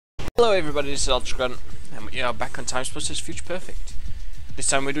Hello everybody, this is Ultra Grunt, and we are back on TimeSplitters Future Perfect. This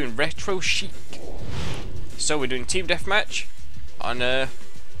time we're doing Retro Chic. So we're doing Team Deathmatch on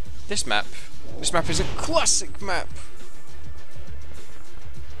this map. This map is a classic map.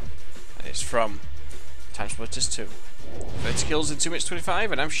 And it's from TimeSplitters 2. 30 kills in 2 minutes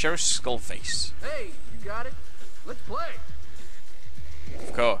 25, and I'm Sheriff Skullface. Hey, you got it. Let's play.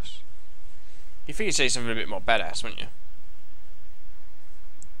 Of course. You figured you'd say something a bit more badass, wouldn't you?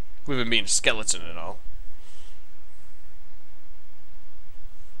 With him being a skeleton and all.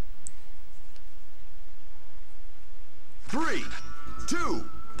 Three, two,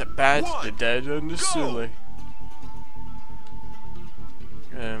 The bad, one, the dead, and the go! silly.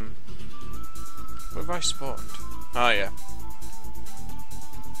 Where have I spawned? Oh yeah.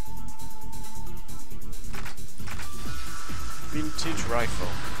 Vintage rifle.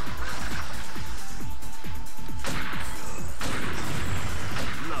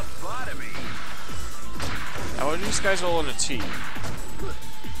 Now are these guys all on a team?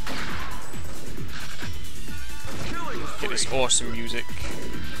 Get this awesome music.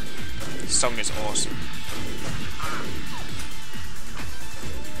 This song is awesome.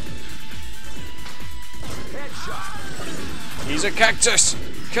 He's a cactus!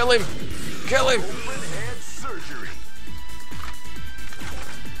 Kill him! Kill him!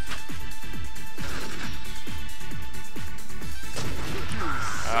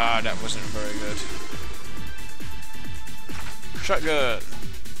 Ah, that wasn't very good. Shotgun!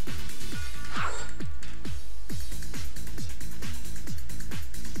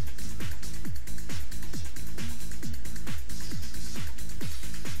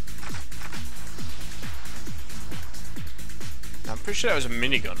 I'm pretty sure that was a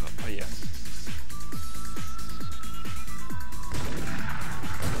minigun up here.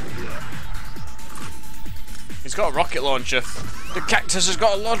 He's got a rocket launcher. The cactus has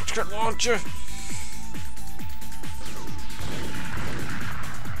got a rocket launcher!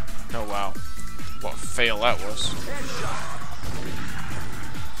 Oh wow. What a fail that was.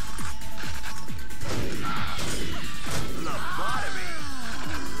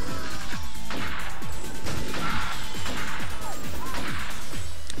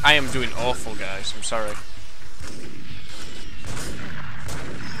 I am doing awful, guys. I'm sorry.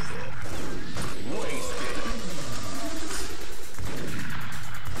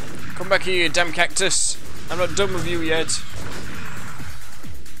 Come back here, you damn cactus. I'm not done with you yet.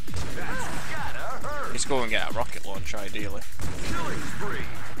 Let's go and get a rocket launcher, ideally.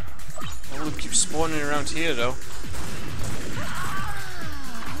 I will keep spawning around here, though.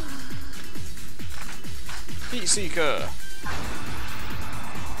 Heat Seeker.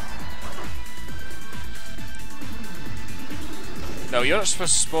 No, you're not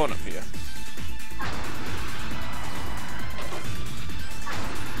supposed to spawn up here.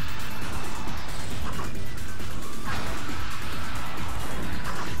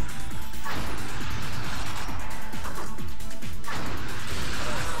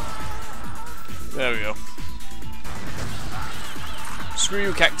 There we go. Screw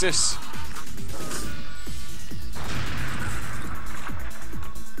you, cactus.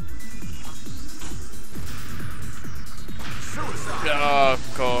 Oh,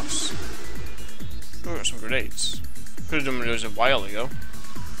 of course. Oh, got some grenades. Could have done those a while ago.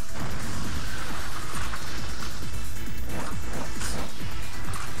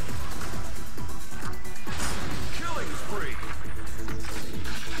 killing spree.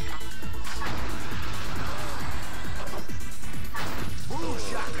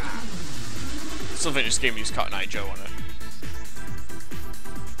 Still think this game used Cotton Eye Joe on it.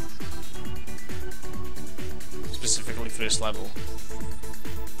 Specifically for this level.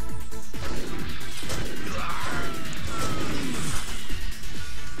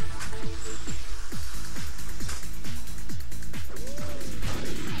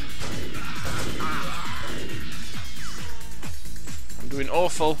 I'm doing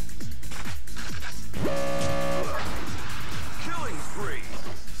awful. Killing spree.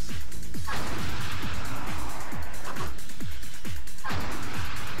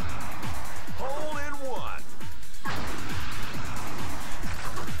 Hole in one.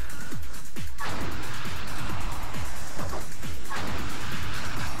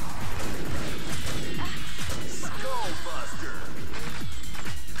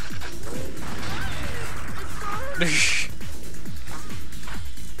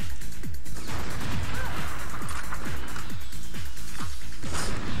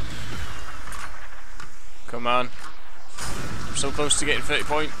 Come on. I'm so close to getting 30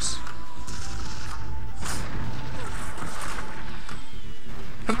 points.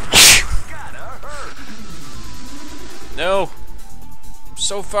 No! I'm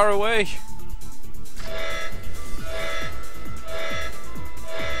So far away.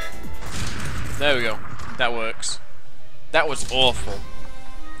 There we go. That works. That was awful.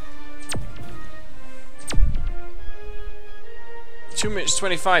 2 minutes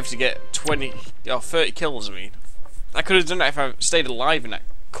 25 to get 20 or 30 kills. I mean, I could have done that if I stayed alive in that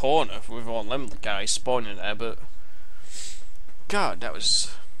corner with all them guys spawning there, but God, that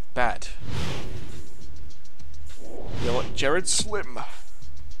was bad. You're like Jared Slim.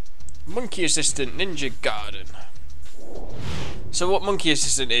 Monkey Assistant Ninja Garden. So what Monkey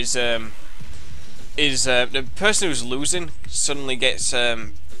Assistant is the person who's losing suddenly gets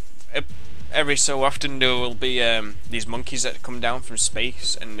every so often there will be these monkeys that come down from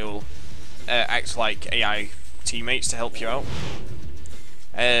space and they'll act like AI teammates to help you out.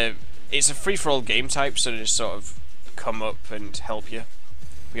 It's a free-for-all game type, so they just sort of come up and help you.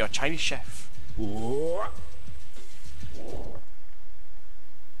 We are Chinese chef.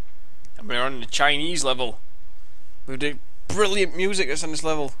 And we're on the Chinese level. With the brilliant music that's on this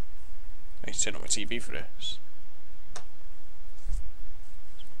level. I need to turn on my TV for this.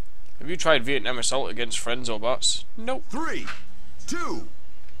 Have you tried Vietnam Assault against friends or bots? Nope. 3, 2,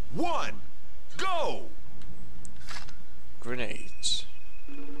 1, go! Grenades.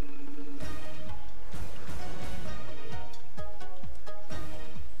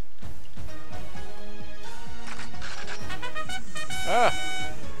 Ah!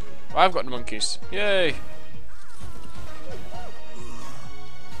 Well, I've got the monkeys. Yay!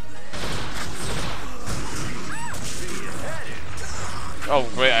 Oh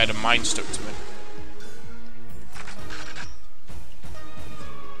great, I had a mine stuck to me.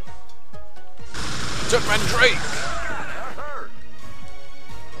 Duckman Drake!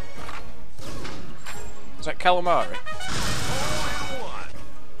 Is that calamari?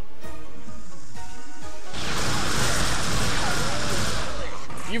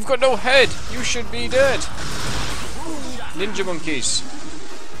 You've got no head! You should be dead! Ninja monkeys.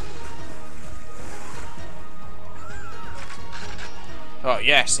 Oh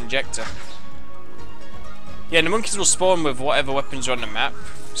yes, injector. Yeah, the monkeys will spawn with whatever weapons are on the map.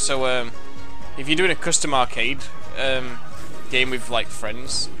 So if you're doing a custom arcade game with like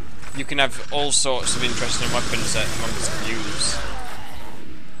friends, you can have all sorts of interesting weapons that monkeys can use.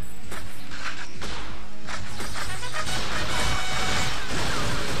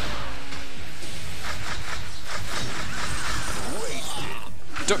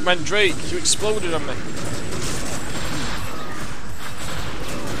 Duckman Drake, you exploded on me.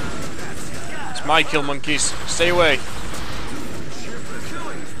 It's my kill, monkeys. Stay away.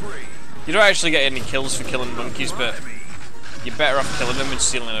 You don't actually get any kills for killing monkeys, but you're better off killing them and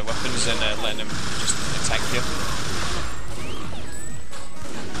stealing their weapons than letting them just attack you.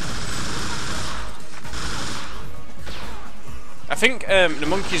 I think the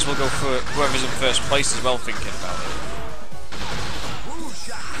monkeys will go for whoever's in first place as well, thinking about it.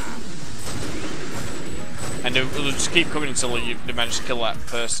 And they'll just keep coming until they manage to kill that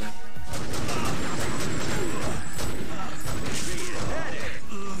person.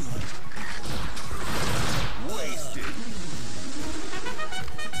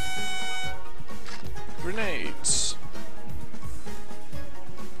 Grenades.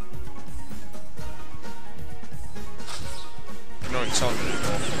 No, it's all good.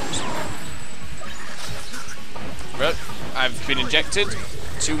 Right, I've been injected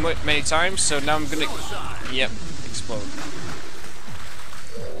too many times, so now I'm gonna, yep, explode.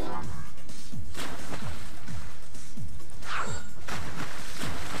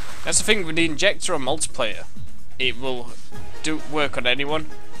 That's the thing with the injector on multiplayer. It will work on anyone.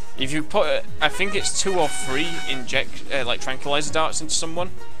 If you put, I think it's 2 or 3 like tranquilizer darts into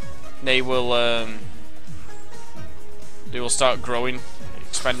someone, they will start growing,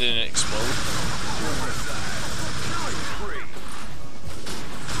 expanding, and explode.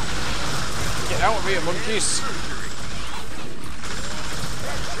 Get out of here, monkeys!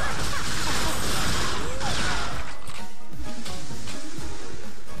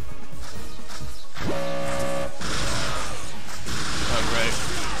 Oh great,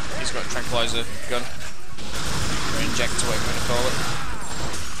 he's got a tranquilizer gun. Or injector, whatever you want to call it.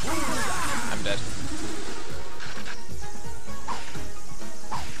 I'm dead.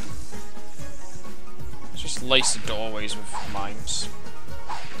 Let's just lace the doorways with mines.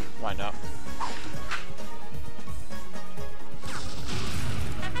 Why not?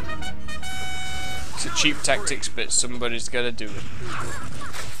 It's a cheap tactics, but somebody's gotta do it.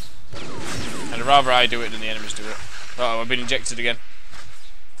 And I'd rather I do it than the enemies do it. Uh oh, I've been injected again.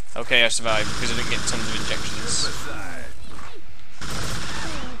 Okay, I survived because I didn't get tons of injections.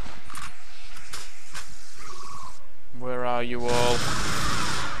 Where are you all?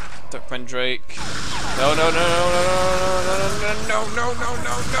 Duckman Drake. No, no, no, no, no, no, no, no, no, no,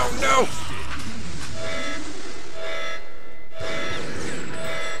 no, no, no.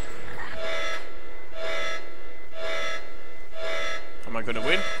 Am I gonna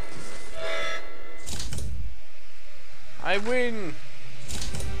win? I win!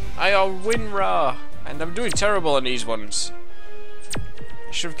 I'll win, rah! And I'm doing terrible on these ones.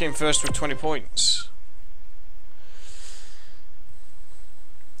 I should have came first with 20 points.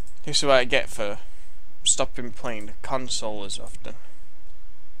 Here's what I get for stopping playing the console as often.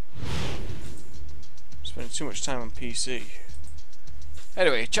 Spending too much time on PC.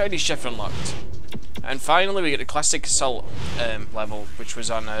 Anyway, Chinese Chef unlocked. And finally we get the classic assault level, which was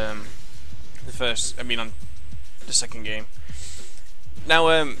on on the second game. Now,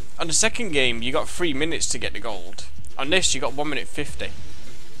 on the second game, you got 3 minutes to get the gold. On this, you got 1 minute 50.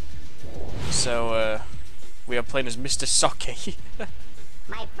 So, we are playing as Mr. Socky.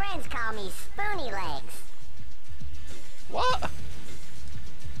 My friends call me Spoony Legs. What?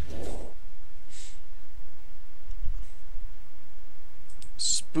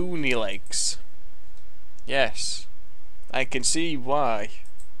 Spoony Legs. Yes. I can see why.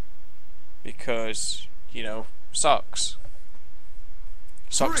 Because, you know, socks.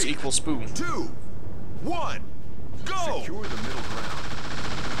 Socks equal spoon. 2, 1, go! Secure the middle ground.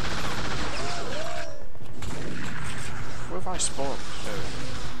 Where have I spawned?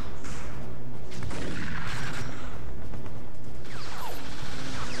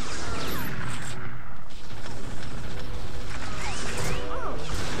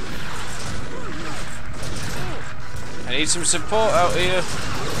 I need some support out here.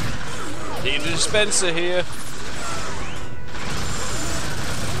 Need a dispenser here.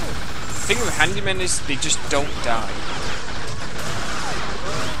 The thing with handymen is they just don't die.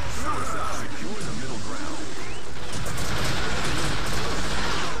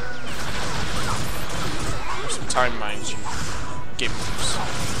 Have some time mines, you gimps.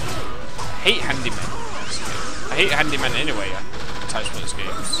 I hate handymen. I hate handymen anyway in TimeSplitters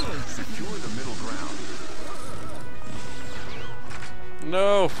games.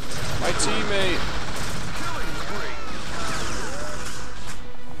 No! My teammate!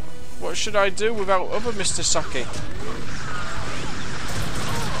 What should I do without other Mr. Saki?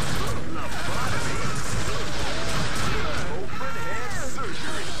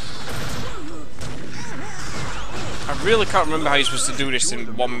 I really can't remember how you're supposed to do this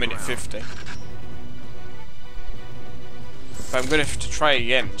in 1 minute 50. But I'm going to have to try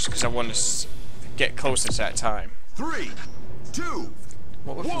again, just because I want to get closer to that time. 3, 2,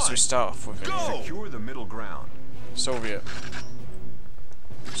 what weapons do we start off with? Go! Secure the middle ground. Soviet.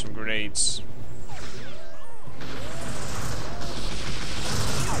 Some grenades.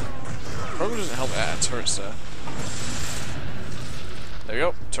 Probably doesn't help that add turrets there. There we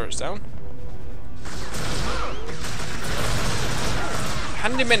go, turrets down.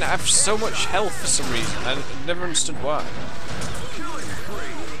 Handymen have so much health for some reason. I never understood why.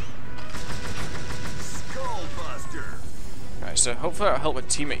 Right, so hopefully I'll help my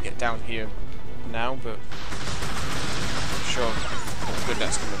teammate get down here now, but I'm not sure how good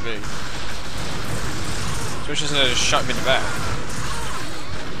that's going to be. Especially since I just shot him in the back.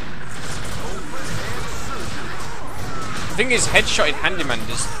 The thing is, headshotting handyman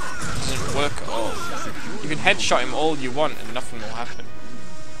doesn't work at all. You can headshot him all you want and nothing will happen.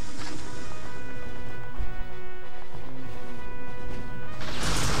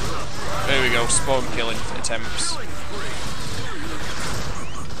 There we go, spawn killing attempts.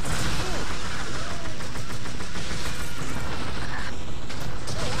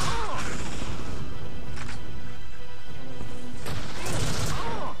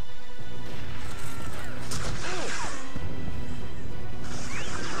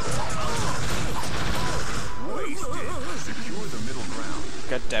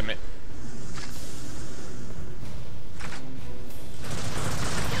 God damn it.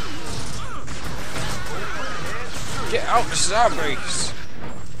 Get out, this is our base.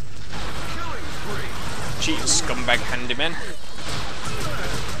 Cheating scumbag handyman.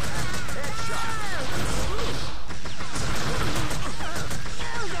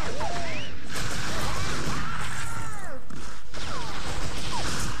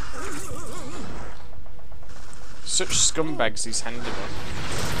 Such scumbags, these handymen.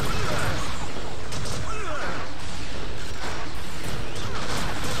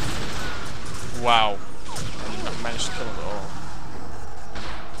 Wow. I did not manage to kill him at all.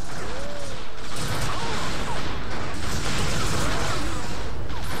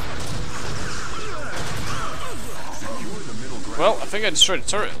 Well, I think I destroyed the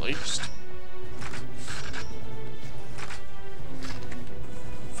turret at least.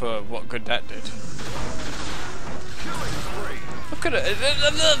 for what good that did. Look at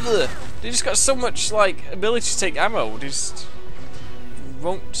it. They just got so much like ability to take ammo. They just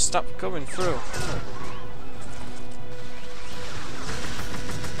won't stop coming through.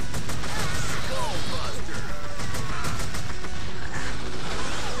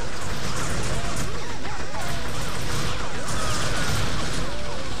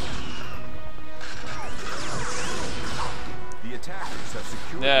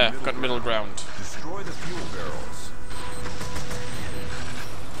 Yeah, got middle ground. Destroy the fuel barrels.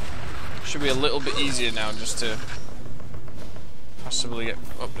 Should be a little bit easier now just to possibly get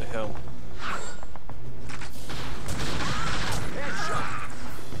up the hill.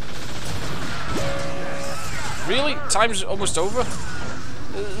 Really? Time's almost over? Ugh.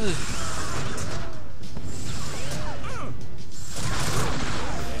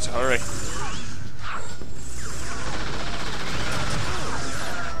 Need to hurry.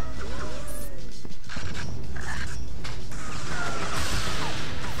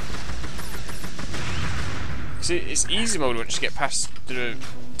 See, it's easy mode once you get past to the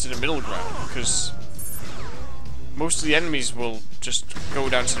middle ground, because most of the enemies will just go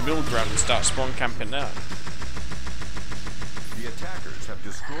down to the middle ground and start spawn camping there. The attackers have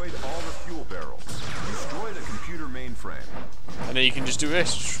destroyed all the fuel barrels. Destroy the computer mainframe. And then you can just do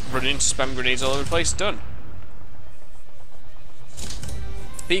this, just run in, spam grenades all over the place, done.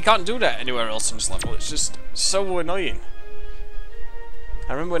 But you can't do that anywhere else in this level, it's just so annoying.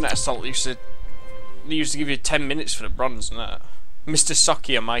 I remember when that assault they used to give you 10 minutes for the bronze and that. Mr.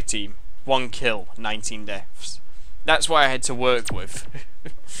 Socky on my team, 1 kill, 19 deaths. That's what I had to work with.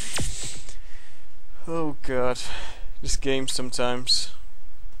 Oh god, this game sometimes.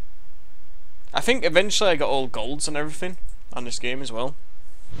 I think eventually I got all golds and everything on this game as well.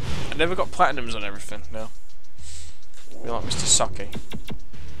 I never got platinums on everything, no. Be like Mr. Socky,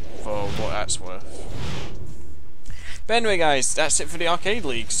 for what that's worth. But anyway guys, that's it for the Arcade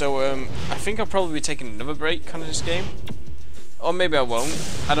League, so I think I'll probably be taking another break on this game. Or maybe I won't,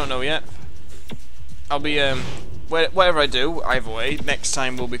 I don't know yet. I'll be, whatever I do, either way, next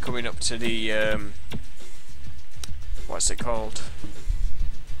time we'll be coming up to the, what's it called?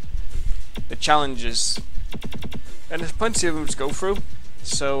 The challenges. And there's plenty of them to go through,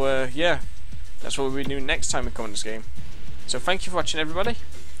 so yeah, that's what we'll be doing next time we come on this game. So thank you for watching everybody,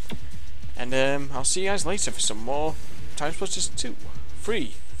 and I'll see you guys later for some more TimeSplitters 2,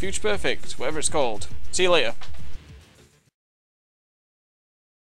 3, Future Perfect, whatever it's called. See you later.